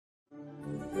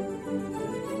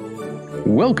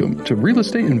Welcome to Real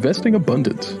Estate Investing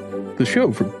Abundance, the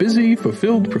show for busy,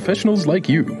 fulfilled professionals like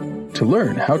you to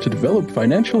learn how to develop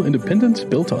financial independence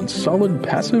built on solid,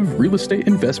 passive real estate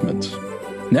investments.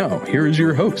 Now, here is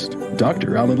your host,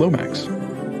 Dr. Alan Lomax.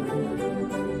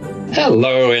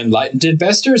 Hello, enlightened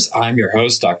investors. I'm your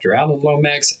host, Dr. Alan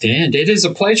Lomax, and it is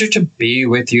a pleasure to be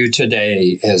with you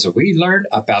today as we learn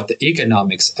about the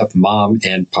economics of mom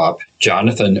and pop.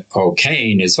 Jonathan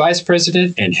O'Kane is Vice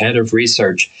President and Head of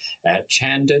Research at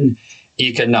Chandon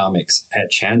Economics.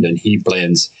 At Chandon, he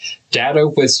blends data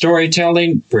with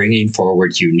storytelling, bringing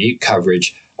forward unique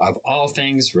coverage of all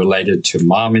things related to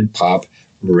mom and pop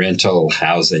rental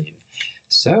housing.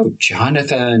 So,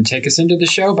 Jonathan, take us into the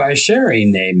show by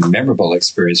sharing a memorable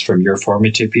experience from your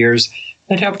formative years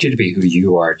that helped you to be who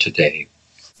you are today.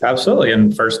 Absolutely.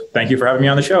 And first, thank you for having me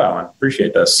on the show, Alan.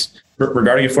 Appreciate this.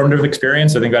 Regarding a formative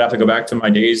experience, I think I'd have to go back to my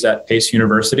days at Pace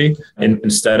University. And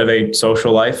instead of a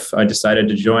social life, I decided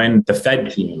to join the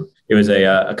Fed team. It was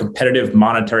a competitive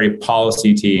monetary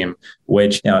policy team,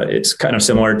 which it's kind of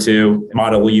similar to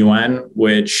Model UN,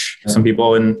 which some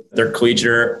people in their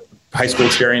collegiate high school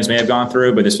experience may have gone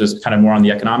through, but this was kind of more on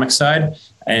the economic side.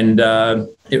 And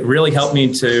it really helped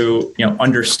me to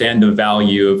understand the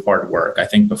value of hard work. I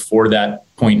think before that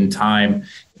point in time,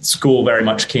 school very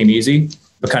much came easy,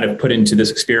 but kind of put into this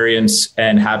experience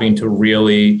and having to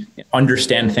really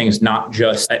understand things, not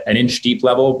just at an inch deep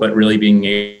level, but really being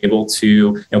able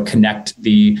to connect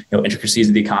the intricacies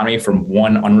of the economy from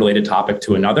one unrelated topic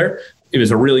to another. It was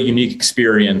a really unique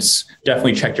experience.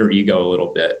 Definitely check your ego a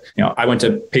little bit. I went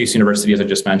to Pace University, as I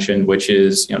just mentioned, which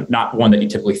is not one that you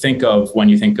typically think of when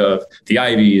you think of the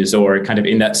Ivies or kind of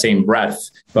in that same breath.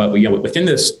 But within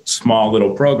this small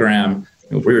little program,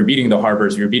 we were beating the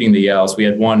Harvards, we were beating the Yales. We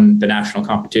had won the national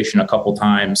competition a couple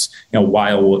times,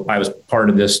 while I was part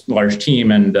of this large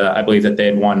team. And I believe that they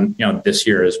had won, this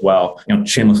year as well.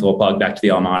 Shameless little plug back to the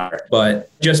alma mater. But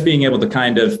just being able to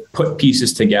kind of put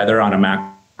pieces together on a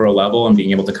macro level and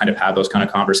being able to kind of have those kind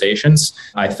of conversations.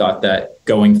 I thought that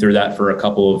going through that for a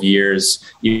couple of years,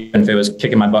 even if it was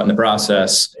kicking my butt in the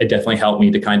process, it definitely helped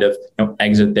me to kind of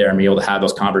exit there and be able to have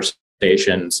those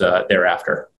conversations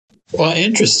thereafter. Well,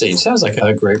 interesting. Sounds like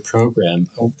a great program.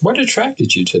 What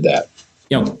attracted you to that?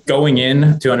 Going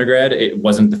in to undergrad, it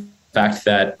wasn't the fact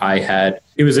that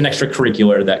it was an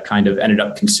extracurricular that kind of ended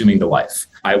up consuming the life.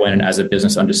 I went in as a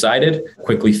business undecided,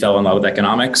 quickly fell in love with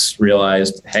economics,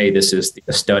 realized, hey, this is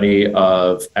the study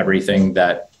of everything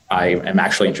that I am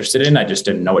actually interested in. I just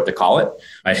didn't know what to call it.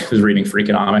 I was reading for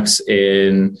economics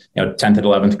in 10th and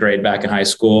 11th grade back in high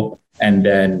school. And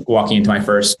then walking into my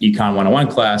first Econ 101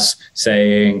 class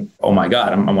saying, oh my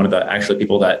God, I'm one of the actually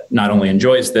people that not only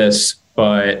enjoys this,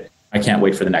 but I can't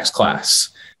wait for the next class.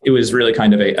 It was really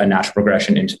kind of a natural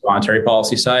progression into the monetary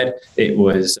policy side. It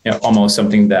was almost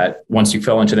something that once you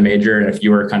fell into the major, and if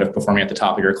you were kind of performing at the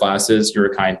top of your classes, you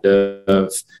were kind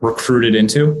of recruited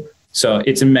into. So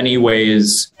it's in many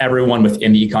ways, everyone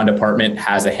within the econ department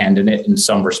has a hand in it in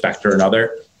some respect or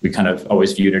another. We kind of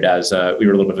always viewed it as we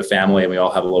were a little bit of a family and we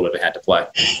all have a little bit of a hand to play.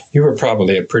 You were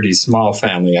probably a pretty small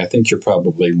family. I think you're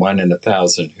probably 1 in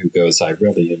 1,000 who goes, I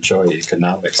really enjoy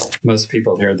economics. Most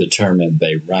people hear the term and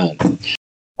they run.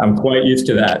 I'm quite used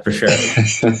to that for sure.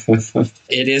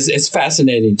 It's a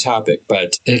fascinating topic,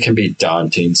 but it can be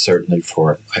daunting, certainly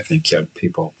for, I think, young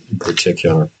people in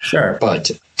particular. Sure. But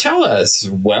tell us,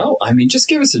 just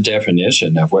give us a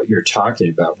definition of what you're talking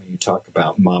about when you talk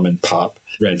about mom and pop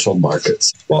rental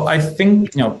markets. Well, I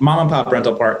think, mom and pop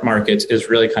rental markets is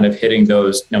really kind of hitting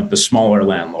those, the smaller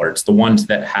landlords, the ones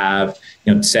that have,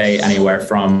 say anywhere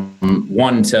from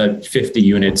 1 to 50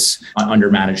 units under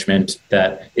management,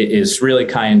 that is really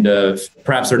kind of,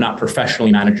 perhaps they're not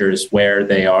professionally managers where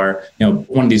they are,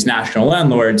 one of these national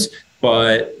landlords,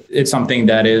 but it's something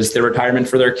that is their retirement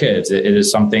for their kids. It is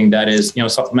something that is,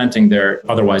 supplementing their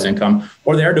otherwise income,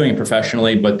 or they are doing it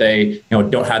professionally, but they,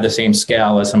 don't have the same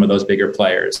scale as some of those bigger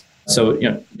players. So,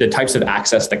 the types of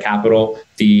access to capital,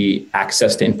 the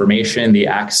access to information, the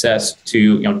access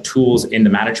to, tools in the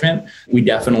management, we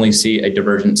definitely see a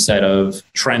divergent set of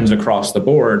trends across the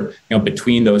board,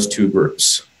 between those two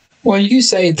groups. Well, you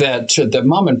say that the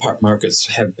mom and pop markets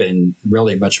have been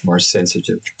really much more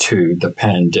sensitive to the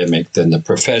pandemic than the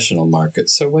professional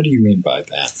markets. So what do you mean by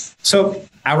that? So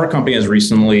our company has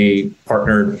recently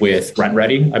partnered with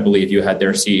RentRedi. I believe you had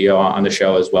their CEO on the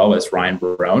show as well as Ryan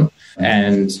Barone.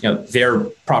 And their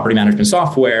property management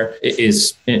software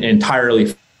is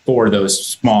entirely for those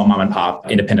small mom and pop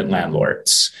independent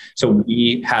landlords. So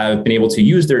we have been able to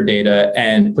use their data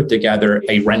and put together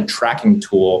a rent tracking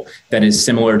tool that is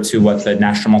similar to what the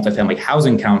National Multifamily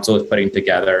Housing Council is putting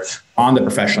together on the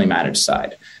professionally managed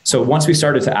side. So once we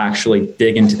started to actually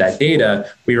dig into that data,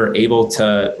 we were able to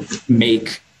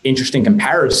make interesting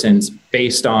comparisons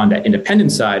based on that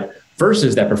independent side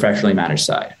versus that professionally managed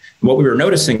side. What we were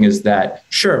noticing is that,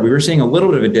 sure, we were seeing a little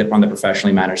bit of a dip on the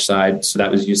professionally managed side. So that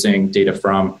was using data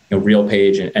from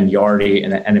RealPage and Yardi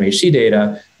and the NMHC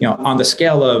data, on the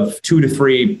scale of 2 to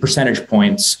 3 percentage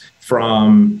points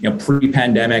from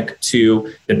pre-pandemic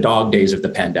to the dog days of the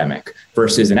pandemic.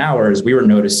 Versus in ours, we were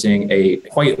noticing a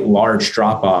quite large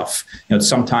drop-off,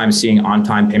 sometimes seeing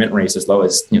on-time payment rates as low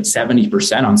as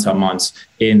 70% on some months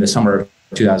in the summer of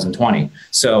 2020.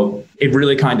 So it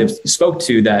really kind of spoke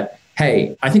to that,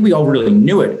 hey, I think we all really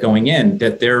knew it going in,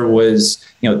 that there was,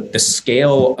 the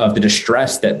scale of the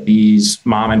distress that these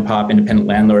mom and pop independent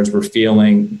landlords were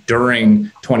feeling during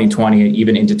 2020 and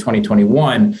even into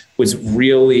 2021 was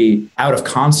really out of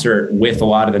concert with a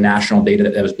lot of the national data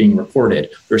that was being reported.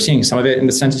 We were seeing some of it in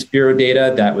the Census Bureau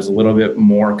data that was a little bit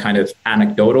more kind of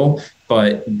anecdotal,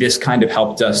 but this kind of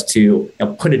helped us to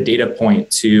put a data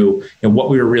point to what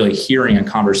we were really hearing in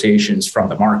conversations from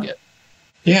the market.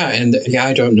 Yeah, and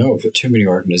I don't know of too many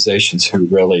organizations who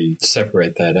really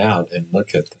separate that out and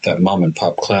look at that mom and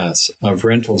pop class of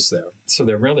rentals there. So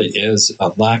there really is a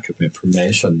lack of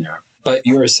information there. But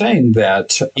you were saying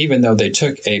that even though they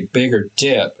took a bigger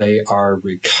dip, they are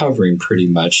recovering pretty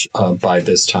much by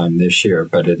this time this year.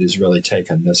 But it has really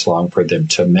taken this long for them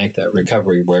to make that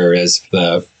recovery, whereas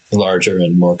the larger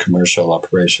and more commercial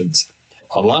operations,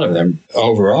 a lot of them,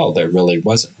 overall, there really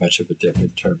wasn't much of a dip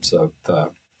in terms of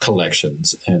the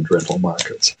collections and rental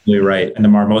markets. You're right. And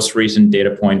our most recent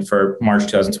data point for March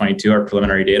 2022, our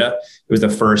preliminary data, it was the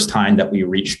first time that we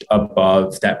reached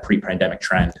above that pre-pandemic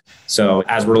trend. So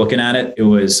as we're looking at it, it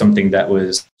was something that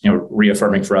was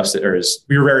reaffirming for us.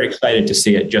 We were very excited to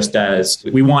see it, just as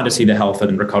we wanted to see the health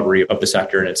and recovery of the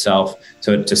sector in itself.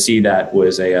 So to see that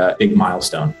was a big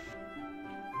milestone.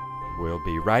 We'll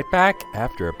be right back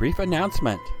after a brief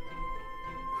announcement.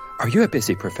 Are you a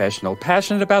busy professional,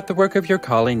 passionate about the work of your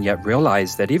calling, yet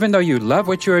realize that even though you love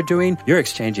what you are doing, you're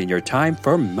exchanging your time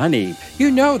for money?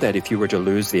 You know that if you were to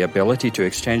lose the ability to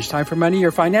exchange time for money,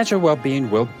 your financial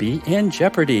well-being will be in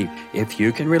jeopardy. If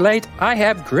you can relate, I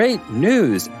have great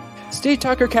news. Steed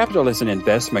Tucker Capital is an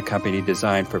investment company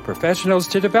designed for professionals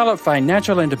to develop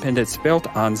financial independence built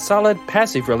on solid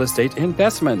passive real estate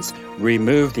investments.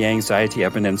 Remove the anxiety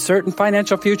of an uncertain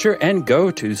financial future and go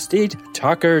to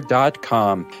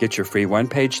steedtucker.com. Get your free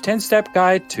one-page 10-step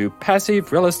guide to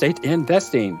passive real estate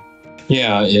investing.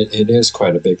 Yeah, it is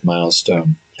quite a big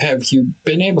milestone. Have you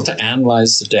been able to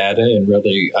analyze the data and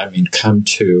really, come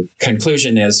to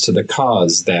conclusion as to the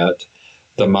cause that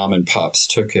the mom and pops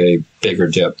took a bigger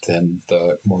dip than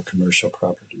the more commercial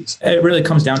properties? It really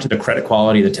comes down to the credit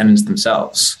quality of the tenants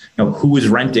themselves. Who is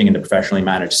renting in the professionally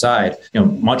managed side?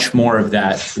 Much more of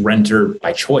that renter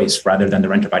by choice rather than the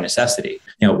renter by necessity.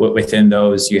 Within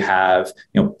those, you have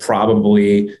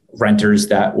probably renters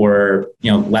that were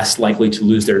less likely to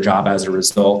lose their job as a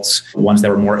result, ones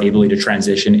that were more able to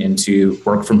transition into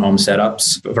work from home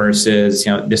setups versus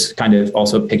this kind of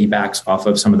also piggybacks off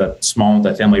of some of the small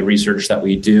multifamily research that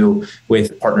we do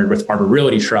partnered with Arbor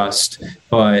Realty Trust.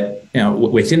 But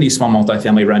within these small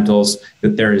multifamily rentals,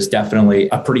 that there is definitely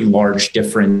a pretty large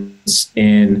difference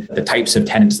in the types of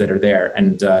tenants that are there.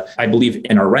 And I believe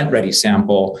in our RentRedi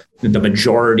sample, the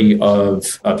majority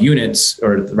of units,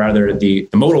 or rather the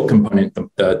modal component,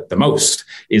 the most,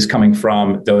 is coming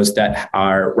from those that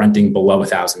are renting below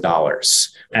 $1,000.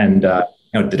 And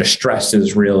the distress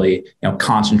is really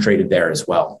concentrated there as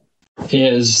well.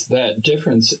 Is that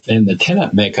difference in the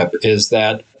tenant makeup, is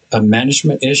that a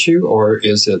management issue, or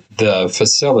is it the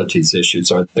facilities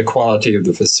issues, or the quality of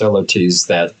the facilities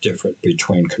that different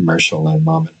between commercial and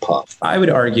mom and pop? I would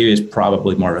argue is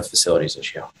probably more of a facilities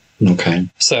issue. Okay.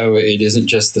 So it isn't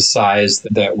just the size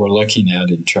that we're looking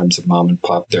at in terms of mom and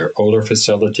pop. They're older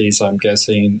facilities, I'm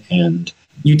guessing, and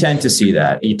you tend to see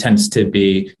that. It tends to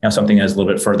be something that's a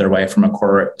little bit further away from a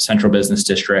core central business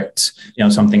district,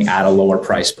 something at a lower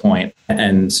price point.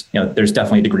 And there's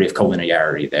definitely a degree of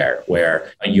collinearity there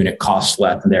where a unit costs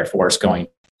less and therefore is going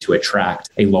to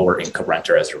attract a lower income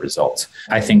renter as a result.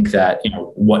 I think that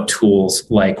what tools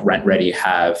like RentRedi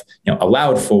have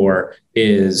allowed for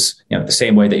is the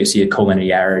same way that you see a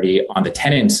collinearity on the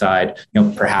tenant side.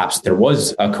 Perhaps there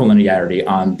was a collinearity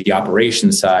on the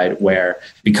operations side where,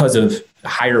 because of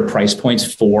higher price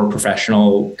points for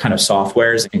professional kind of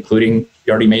softwares, including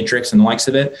Yardi Matrix and the likes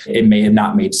of it, it may have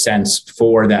not made sense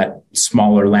for that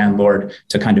smaller landlord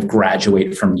to kind of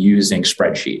graduate from using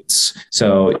spreadsheets.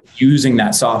 So using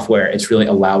that software, it's really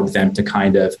allowed them to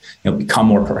kind of become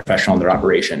more professional in their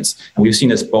operations. And we've seen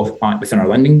this both within our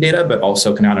lending data, but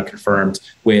also kind of confirmed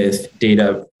with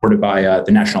data reported by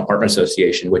the National Apartment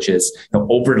Association, which is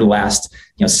over the last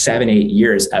 7-8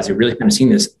 years, as we've really kind of seen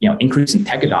this increase in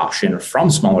tech adoption from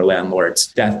smaller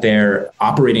landlords, that their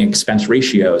operating expense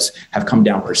ratios have come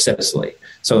down precipitously.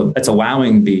 So it's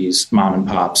allowing these mom and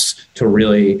pops to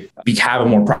really have a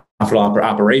more profitable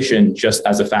operation just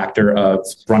as a factor of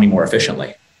running more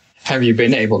efficiently. Have you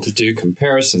been able to do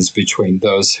comparisons between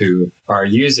those who are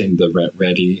using the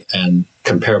RentRedi and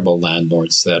comparable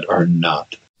landlords that are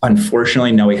not?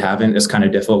 Unfortunately, no, we haven't. It's kind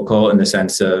of difficult in the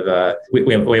sense of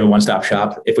we have a one-stop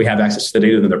shop. If we have access to the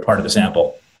data, then they're part of the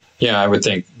sample. Yeah, I would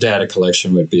think data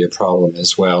collection would be a problem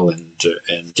as well,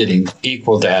 and getting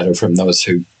equal data from those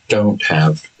who don't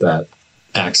have that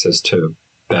access to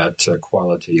that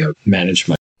quality of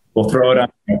management. We'll throw it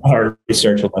on our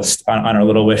research list, on our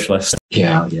little wish list.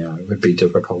 Yeah, it would be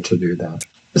difficult to do that.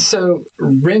 So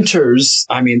renters,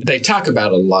 they talk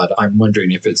about a lot. I'm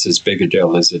wondering if it's as big a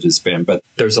deal as it has been, but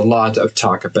there's a lot of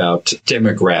talk about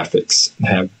demographics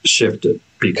have shifted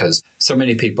because so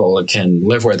many people can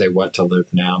live where they want to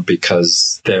live now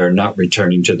because they're not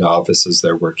returning to the offices,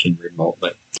 they're working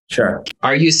remotely. Sure.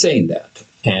 Are you seeing that?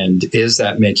 And is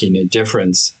that making a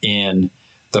difference in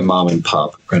the mom and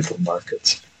pop rental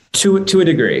markets? To a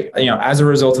degree, as a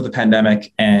result of the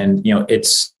pandemic and,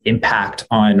 its impact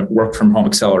on work from home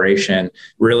acceleration,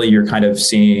 really you're kind of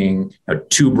seeing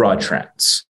two broad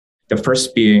trends. The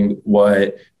first being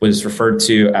what was referred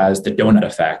to as the donut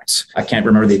effect. I can't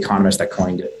remember the economist that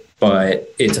coined it,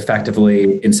 but it's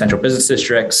effectively in central business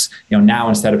districts. Now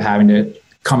instead of having to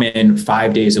come in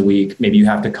 5 days a week, maybe you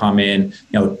have to come in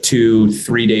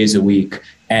 2-3 days a week,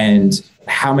 and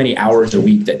how many hours a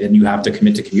week that you have to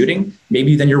commit to commuting,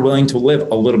 maybe then you're willing to live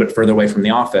a little bit further away from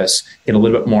the office, get a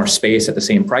little bit more space at the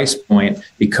same price point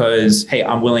because, hey,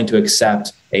 I'm willing to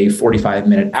accept a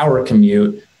 45-minute hour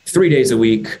commute 3 days a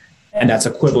week, and that's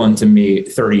equivalent to me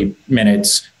 30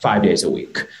 minutes, 5 days a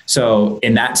week. So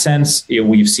in that sense,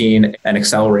 we've seen an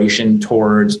acceleration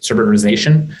towards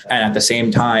suburbanization, and at the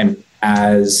same time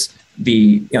as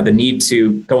the need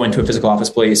to go into a physical office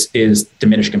place is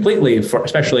diminished completely,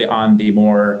 especially on the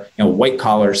more white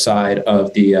collar side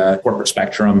of the corporate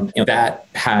spectrum. That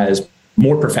has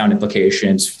more profound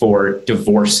implications for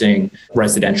divorcing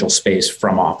residential space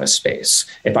from office space.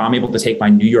 If I'm able to take my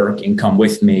New York income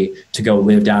with me to go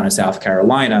live down in South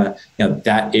Carolina,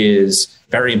 that is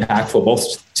very impactful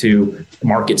both to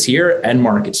markets here and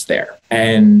markets there.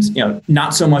 And,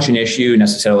 not so much an issue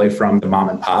necessarily from the mom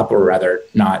and pop, or rather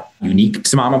not unique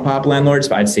to mom and pop landlords,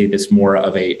 but I'd say this more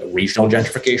of a regional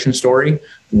gentrification story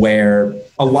where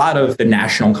a lot of the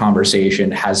national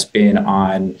conversation has been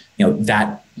on,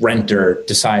 that renter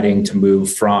deciding to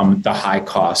move from the high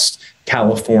cost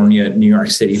California, New York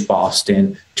City,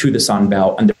 Boston to the Sun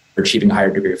Belt, and achieving a higher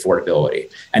degree of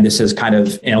affordability. And this has kind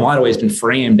of, in a lot of ways, been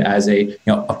framed as a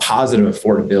positive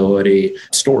affordability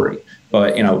story.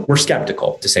 But, we're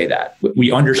skeptical to say that.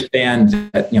 We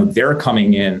understand that, they're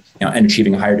coming in and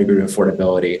achieving a higher degree of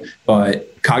affordability,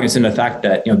 but cognizant of the fact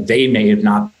that, they may have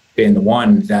not been the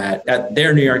one that at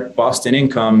their New York, Boston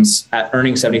incomes at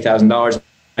earning $70,000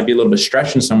 might be a little bit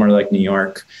stretched in somewhere like New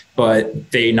York,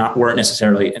 but they weren't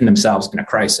necessarily in themselves in a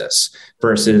crisis,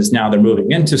 versus now they're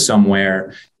moving into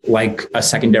somewhere like a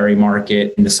secondary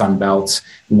market in the Sun Belt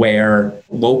where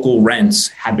local rents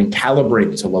had been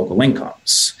calibrated to local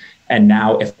incomes. And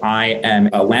now if I am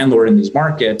a landlord in these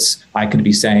markets, I could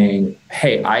be saying,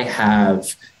 hey, I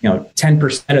have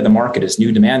 10% of the market is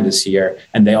new demand this year,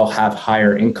 and they all have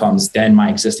higher incomes than my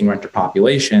existing renter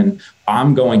population.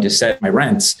 I'm going to set my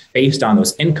rents based on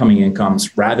those incoming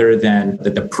incomes rather than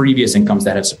the previous incomes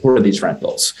that have supported these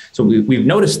rentals. So we've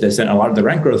noticed this in a lot of the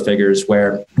rent growth figures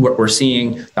where we're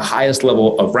seeing the highest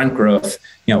level of rent growth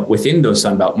within those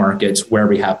Sunbelt markets where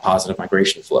we have positive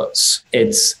migration flows.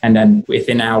 And then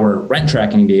within our rent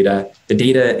tracking data, the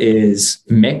data is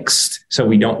mixed. So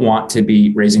we don't want to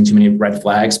be raising too many red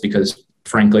flags because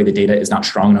frankly, the data is not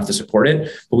strong enough to support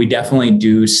it. But we definitely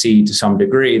do see to some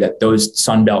degree that those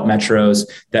Sunbelt metros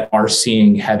that are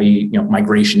seeing heavy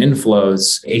migration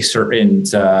inflows, a certain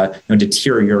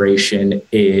deterioration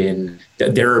in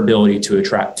their ability to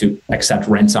accept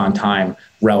rents on time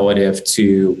relative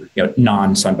to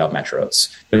non-Sunbelt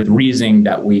metros. The reason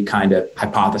that we kind of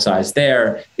hypothesize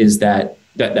there is that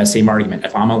same argument.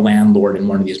 If I'm a landlord in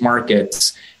one of these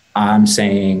markets, I'm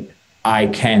saying I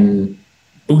can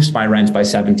boost my rents by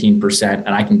 17% and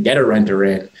I can get a renter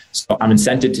in So I'm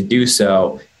incented to do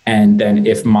so. And then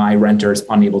if my renter is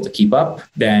unable to keep up,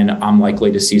 then I'm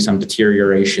likely to see some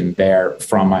deterioration there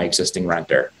from my existing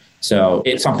renter. So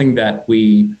it's something that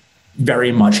we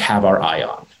very much have our eye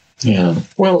on. Yeah.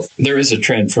 Well, there is a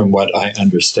trend from what I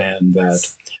understand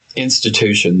that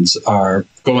institutions are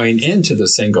going into the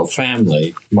single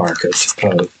family market,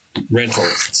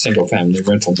 single family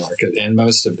rental market. And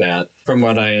most of that, from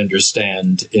what I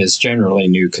understand, is generally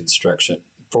new construction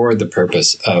for the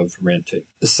purpose of renting.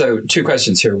 So 2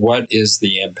 questions here. What is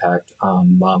the impact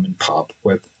on mom and pop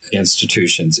with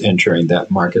institutions entering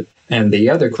that market? And the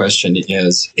other question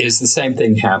is the same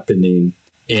thing happening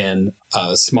in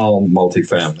a small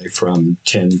multifamily from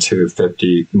 10 to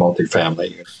 50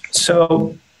 multifamily?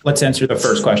 So let's answer the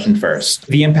first question first.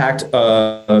 The impact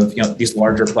of these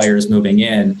larger players moving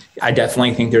in, I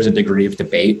definitely think there's a degree of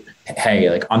debate. Hey,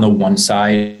 like on the one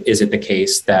side, is it the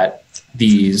case that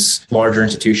these larger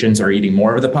institutions are eating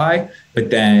more of the pie? But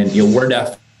then we're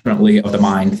definitely of the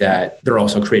mind that they're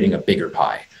also creating a bigger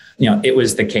pie. It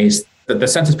was the case that the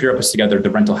Census Bureau puts together the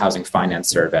Rental Housing Finance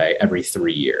Survey every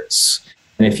 3 years.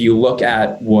 And if you look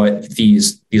at what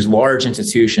these large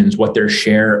institutions, what their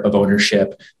share of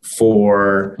ownership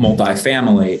for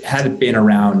multifamily had been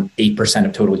around 8%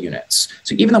 of total units.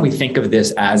 So even though we think of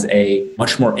this as a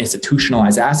much more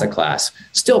institutionalized asset class,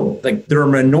 still like they're a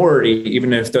minority,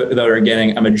 even if they're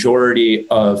getting a majority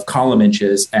of column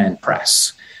inches and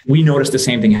press. We noticed the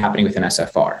same thing happening within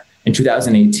SFR. In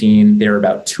 2018, they were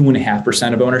about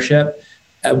 2.5% of ownership.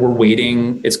 We're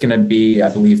waiting. It's going to be, I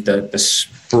believe, the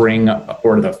spring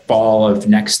or the fall of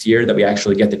next year that we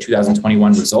actually get the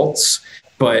 2021 results.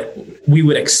 But we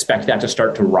would expect that to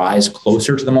start to rise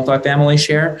closer to the multifamily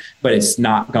share, but it's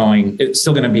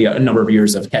still going to be a number of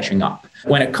years of catching up.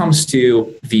 When it comes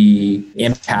to the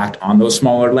impact on those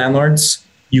smaller landlords,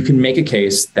 you can make a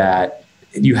case that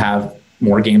you have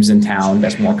more games in town,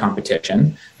 that's more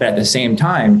competition. But at the same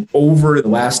time, over the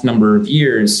last number of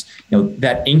years,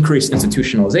 that increased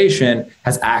institutionalization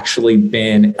has actually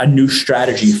been a new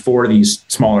strategy for these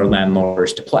smaller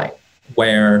landlords to play,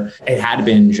 where it had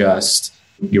been just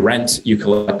you rent, you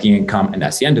collect the income, and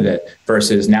that's the end of it,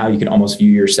 versus now you can almost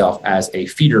view yourself as a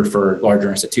feeder for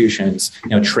larger institutions,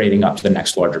 trading up to the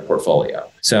next larger portfolio.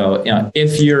 So,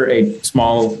 if you're a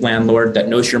small landlord that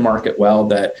knows your market well,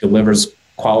 that delivers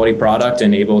quality product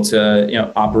and able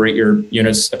to operate your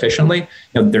units efficiently,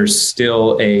 there's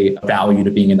still a value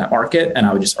to being in that market. And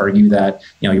I would just argue that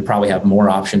you probably have more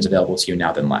options available to you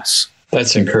now than less.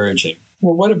 That's encouraging.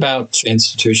 Well, what about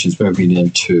institutions moving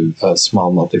into a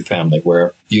small multifamily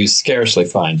where you scarcely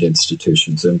find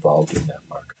institutions involved in that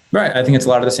market? Right. I think it's a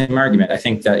lot of the same argument. I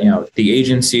think that, the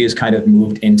agency has kind of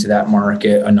moved into that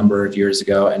market a number of years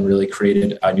ago and really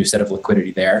created a new set of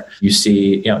liquidity there. You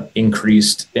see,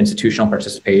 increased institutional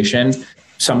participation,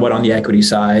 somewhat on the equity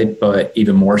side, but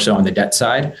even more so on the debt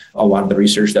side. A lot of the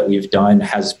research that we've done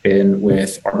has been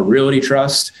with Arbor Realty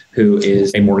Trust, who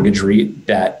is a mortgage REIT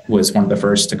that was one of the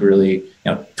first to really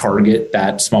target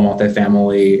that small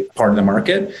multifamily part of the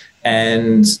market.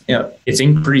 And it's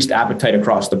increased appetite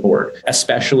across the board,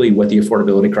 especially with the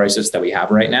affordability crisis that we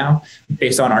have right now.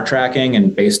 Based on our tracking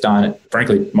and based on,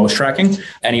 frankly, most tracking,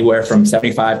 anywhere from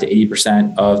 75 to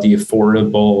 80% of the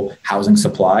affordable housing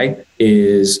supply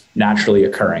is naturally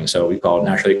occurring. So we call it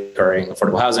naturally occurring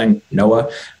affordable housing, NOAH.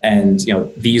 And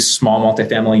these small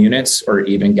multifamily units, or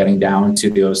even getting down to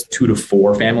those 2 to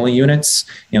 4 family units,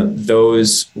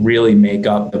 those really make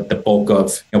up the bulk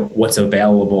of what's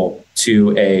available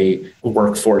to a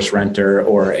workforce renter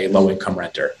or a low-income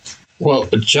renter. Well,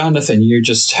 Jonathan, you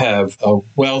just have a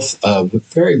wealth of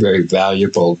very, very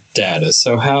valuable data.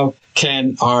 So how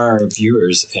can our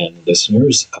viewers and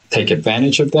listeners take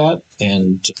advantage of that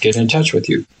and get in touch with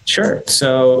you? Sure.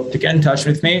 So to get in touch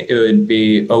with me, it would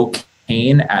be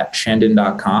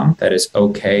okane@chandon.com. That is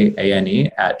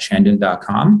OKANE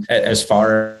 @chandon.com. As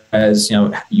far as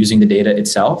using the data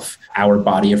itself, our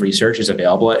body of research is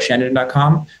available at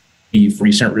chandon.com. We've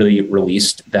recently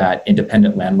released that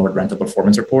independent landlord rental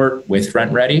performance report with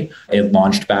RentRedi. It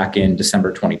launched back in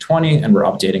December 2020, and we're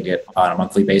updating it on a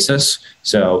monthly basis.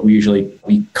 So we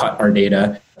cut our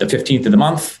data the 15th of the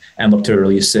month and look to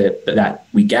release it that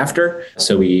week after.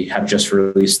 So we have just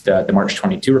released the March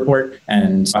 22 report,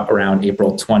 and around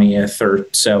April 20th or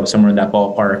so, somewhere in that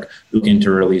ballpark, looking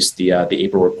to release the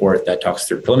April report that talks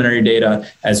through preliminary data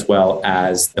as well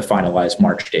as the finalized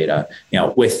March data.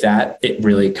 With that, it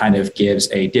really kind of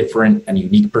gives a different and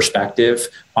unique perspective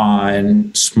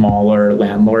on smaller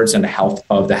landlords and the health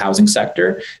of the housing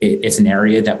sector. It's an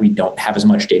area that we don't have as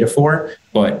much data for,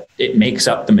 but it makes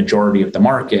up the majority of the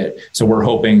market. So we're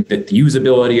hoping that the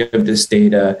usability of this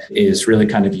data is really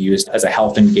kind of used as a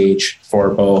health engage for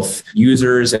both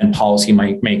users and policy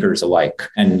makers alike.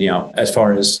 And, as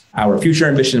far as our future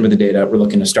ambition with the data, we're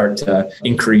looking to start to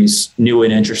increase new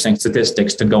and interesting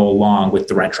statistics to go along with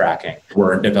the rent tracking.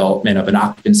 We're in development of an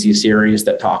occupancy series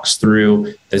that talks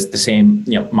through the same,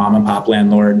 mom and pop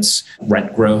landlords'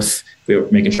 rent growth. We're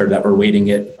making sure that we're weighting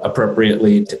it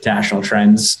appropriately to national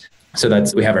trends. So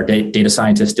we have our data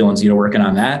scientist, Dylan Zito, working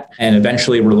on that. And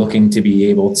eventually we're looking to be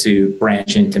able to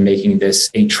branch into making this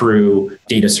a true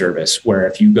data service, where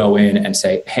if you go in and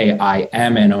say, hey, I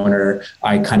am an owner,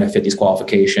 I kind of fit these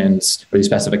qualifications or these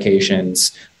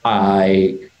specifications,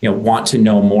 I want to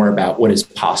know more about what is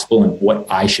possible and what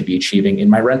I should be achieving in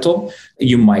my rental,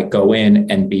 you might go in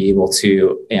and be able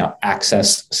to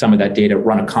access some of that data,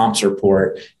 run a comps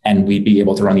report, and we'd be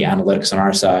able to run the analytics on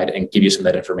our side and give you some of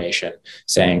that information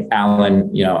saying,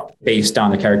 Alan, based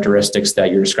on the characteristics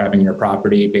that you're describing in your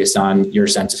property, based on your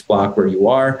census block where you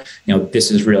are, this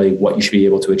is really what you should be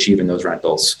able to achieve in those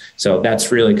rentals. So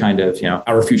that's really kind of,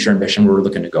 our future ambition where we're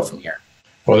looking to go from here.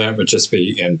 Well, that would just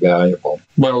be invaluable.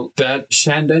 Well, that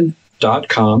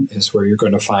Shandan.com is where you're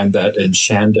going to find that, and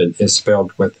Shandan is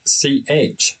spelled with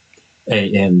Chandan.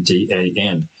 And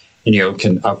you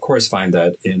can, of course, find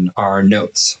that in our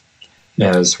notes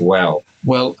as well.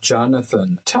 Well,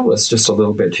 Jonathan, tell us just a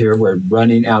little bit here. We're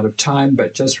running out of time,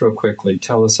 but just real quickly,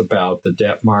 tell us about the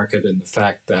debt market and the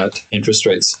fact that interest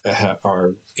rates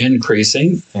are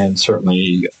increasing, and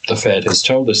certainly the Fed has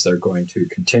told us they're going to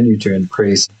continue to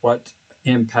increase. What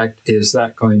impact is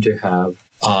that going to have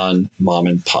on mom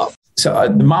and pop? So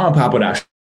the mom and pop would actually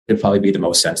probably be the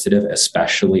most sensitive,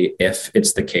 especially if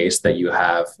it's the case that you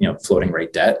have, floating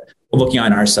rate debt. Looking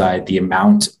on our side, the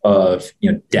amount of,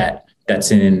 debt that's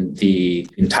in the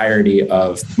entirety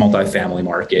of multifamily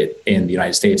market in the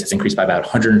United States has increased by about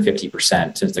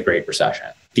 150% since the Great Recession.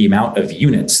 The amount of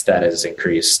units that has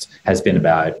increased has been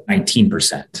about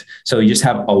 19%. So you just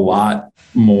have a lot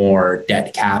more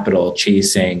debt capital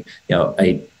chasing,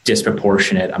 a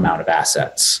disproportionate amount of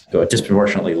assets, so a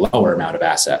disproportionately lower amount of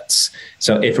assets.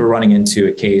 So if we're running into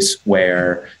a case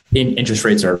where interest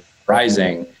rates are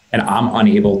rising and I'm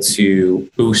unable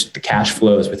to boost the cash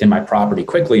flows within my property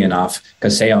quickly enough,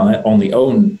 because say I only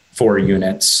own 4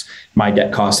 units, my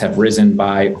debt costs have risen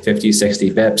by 50,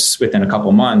 60 bips within a couple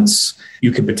months,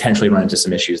 you could potentially run into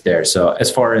some issues there. So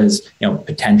as far as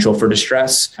potential for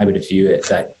distress, I would view it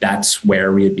that that's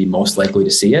where we would be most likely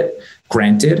to see it.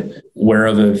 Granted, we're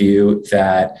of the view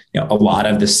that a lot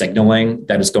of the signaling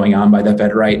that is going on by the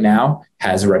Fed right now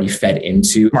has already fed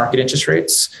into market interest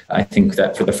rates. I think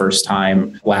that for the first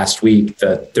time last week,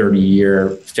 the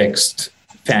 30-year fixed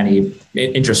Fannie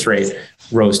interest rate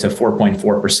rose to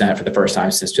 4.4% for the first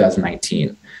time since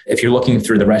 2019. If you're looking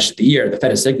through the rest of the year, the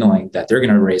Fed is signaling that they're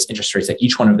going to raise interest rates at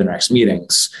each one of their next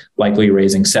meetings, likely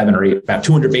raising 7 or 8, about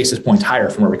 200 basis points higher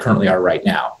from where we currently are right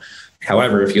now.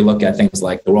 However, if you look at things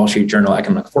like the Wall Street Journal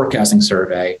Economic Forecasting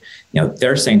Survey,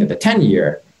 they're saying that the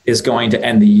 10-year is going to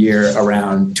end the year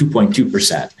around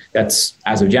 2.2%. That's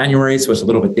as of January, so it's a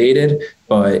little bit dated.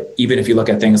 But even if you look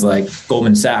at things like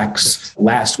Goldman Sachs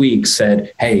last week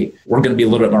said, hey, we're going to be a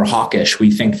little bit more hawkish.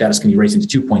 We think that it's going to be raising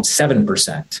to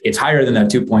 2.7%. It's higher than that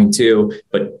 2.2,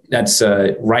 but that's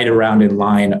right around in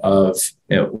line of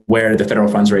where the federal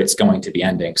funds rate is going to be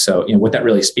ending. So what that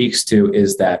really speaks to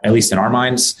is that, at least in our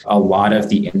minds, a lot of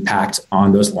the impact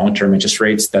on those long-term interest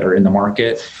rates that are in the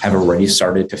market have already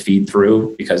started to feed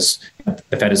through, because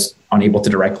the Fed is unable to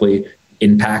directly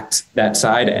impact that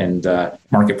side, and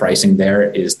market pricing there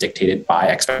is dictated by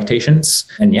expectations.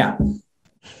 And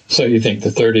so you think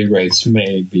the 30 rates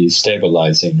may be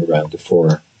stabilizing around the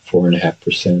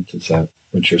 4.5%? Is that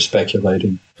what you're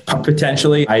speculating?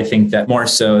 Potentially. I think that more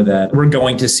so that we're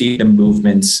going to see the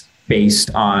movements based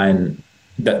on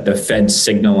the Fed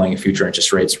signaling future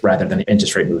interest rates rather than the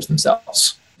interest rate moves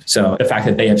themselves. So the fact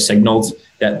that they have signaled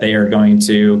that they are going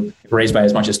to raise by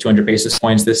as much as 200 basis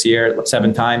points this year,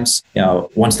 7 times,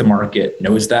 once the market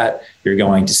knows that, you're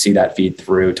going to see that feed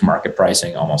through to market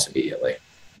pricing almost immediately.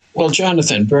 Well,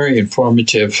 Jonathan, very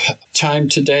informative time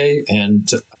today.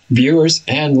 And viewers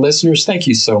and listeners, thank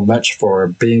you so much for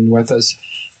being with us.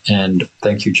 And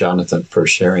thank you, Jonathan, for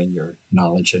sharing your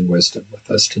knowledge and wisdom with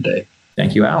us today.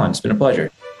 Thank you, Alan. It's been a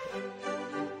pleasure.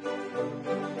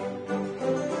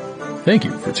 Thank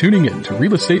you for tuning in to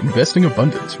Real Estate Investing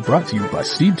Abundance, brought to you by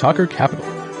Seed Talker Capital,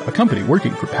 a company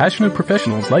working for passionate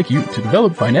professionals like you to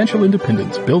develop financial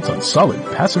independence built on solid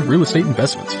passive real estate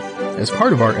investments. As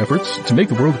part of our efforts to make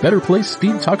the world a better place,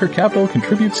 Steve Talker Capital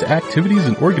contributes to activities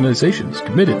and organizations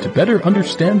committed to better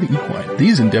understand the equine.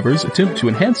 These endeavors attempt to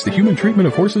enhance the human treatment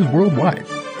of horses worldwide.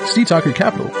 Steve Talker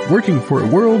Capital, working for a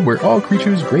world where all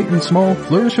creatures, great and small,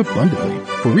 flourish abundantly.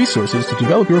 For resources to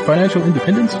develop your financial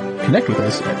independence, connect with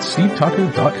us at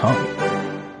stevetalker.com.